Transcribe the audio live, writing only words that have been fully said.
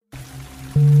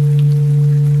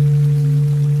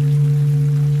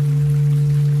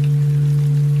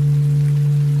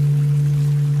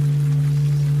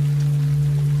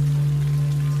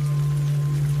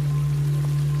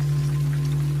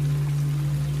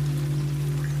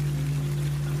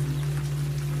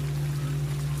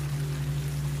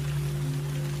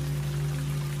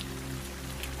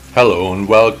Hello and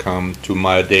welcome to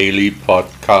my daily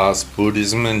podcast,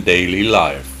 Buddhism and Daily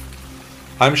Life.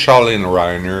 I'm Charlene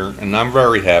Reiner and I'm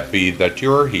very happy that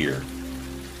you are here.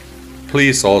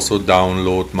 Please also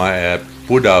download my app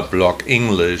Buddha Blog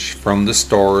English from the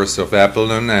stores of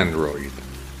Apple and Android.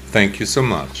 Thank you so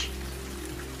much.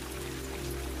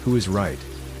 Who is right?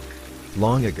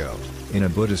 Long ago, in a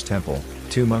Buddhist temple,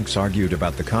 two monks argued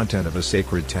about the content of a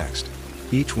sacred text.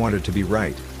 Each wanted to be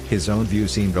right. His own view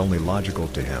seemed only logical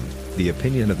to him. The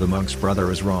opinion of the monk's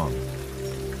brother is wrong.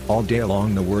 All day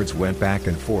long the words went back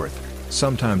and forth,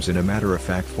 sometimes in a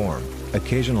matter-of-fact form,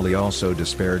 occasionally also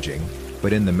disparaging,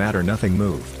 but in the matter nothing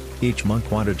moved. Each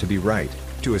monk wanted to be right,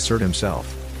 to assert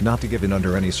himself, not to give in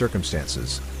under any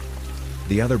circumstances.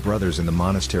 The other brothers in the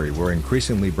monastery were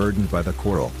increasingly burdened by the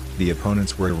quarrel. The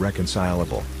opponents were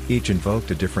irreconcilable. Each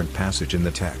invoked a different passage in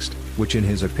the text, which in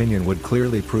his opinion would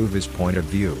clearly prove his point of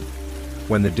view.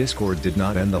 When the discord did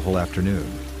not end the whole afternoon,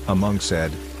 a monk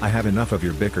said, "I have enough of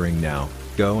your bickering now,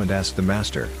 go and ask the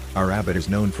master. Our abbot is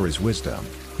known for his wisdom,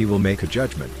 he will make a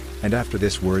judgment, and after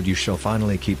this word you shall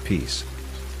finally keep peace."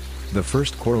 The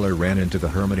first quarreler ran into the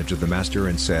hermitage of the master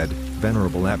and said,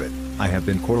 "Venerable abbot, I have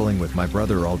been quarreling with my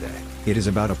brother all day. It is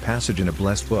about a passage in a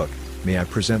blessed book. May I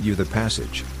present you the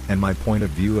passage, and my point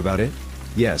of view about it?"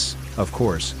 "Yes, of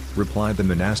course," replied the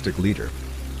monastic leader.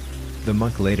 The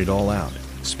monk laid it all out,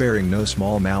 sparing no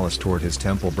small malice toward his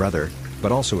temple brother,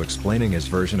 but also explaining his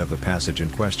version of the passage in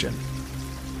question.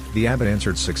 The abbot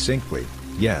answered succinctly,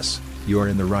 "Yes, you are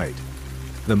in the right."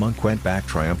 The monk went back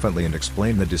triumphantly and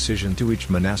explained the decision to each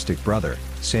monastic brother,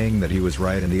 saying that he was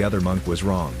right and the other monk was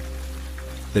wrong.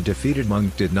 The defeated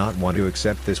monk did not want to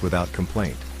accept this without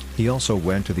complaint. He also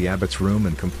went to the abbot's room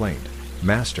and complained,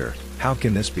 "Master, how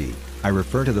can this be? I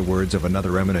refer to the words of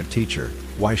another eminent teacher,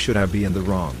 why should I be in the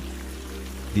wrong?"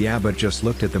 The abbot just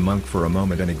looked at the monk for a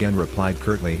moment and again replied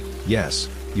curtly, "Yes,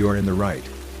 you are in the right."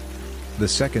 The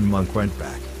second monk went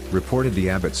back, reported the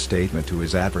abbot's statement to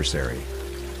his adversary.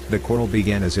 The quarrel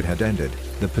began as it had ended.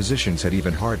 The positions had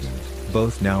even hardened,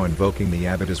 both now invoking the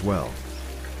abbot as well.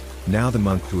 Now the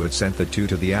monk who had sent the two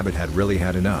to the abbot had really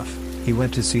had enough. He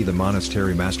went to see the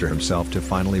monastery master himself to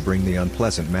finally bring the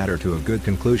unpleasant matter to a good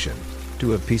conclusion, to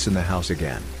have peace in the house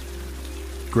again.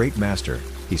 "Great master,"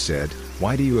 he said,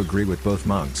 "why do you agree with both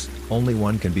monks? Only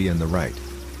one can be in the right."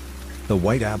 The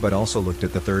white abbot also looked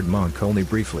at the third monk only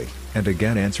briefly, and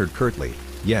again answered curtly,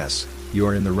 "Yes, you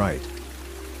are in the right.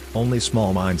 Only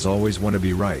small minds always want to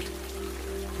be right."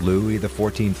 Louis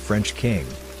XIV, French king,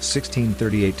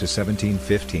 1638 to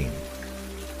 1715.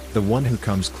 The one who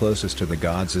comes closest to the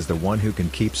gods is the one who can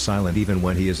keep silent even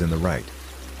when he is in the right.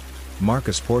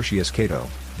 Marcus Porcius Cato,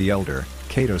 the elder,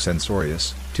 Cato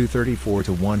Censorius, 234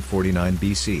 to 149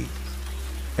 BC.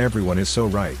 Everyone is so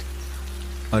right.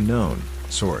 Unknown,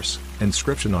 source,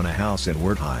 inscription on a house in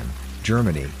Wertheim,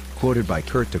 Germany, quoted by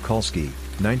Kurt Tucholsky,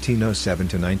 1907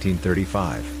 to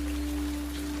 1935.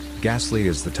 Ghastly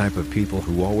is the type of people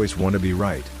who always want to be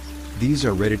right. These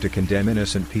are ready to condemn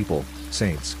innocent people,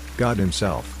 saints, God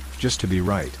himself, just to be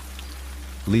right.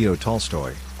 Leo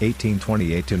Tolstoy,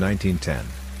 1828 to 1910.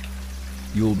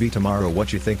 You'll be tomorrow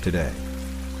what you think today.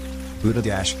 Buddha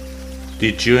Dash.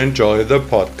 Did you enjoy the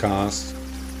podcast?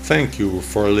 Thank you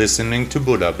for listening to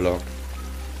Buddha Blog.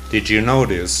 Did you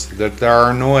notice that there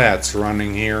are no ads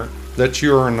running here? That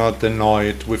you are not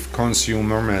annoyed with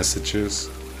consumer messages?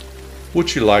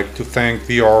 Would you like to thank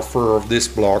the author of this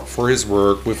blog for his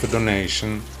work with a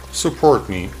donation? Support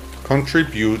me,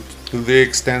 contribute to the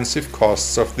extensive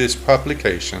costs of this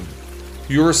publication.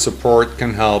 Your support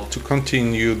can help to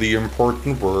continue the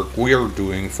important work we are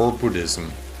doing for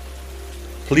Buddhism.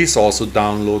 Please also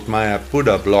download my app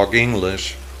Buddha Blog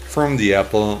English from the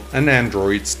Apple and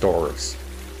Android stores.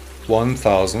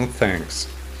 1000 thanks.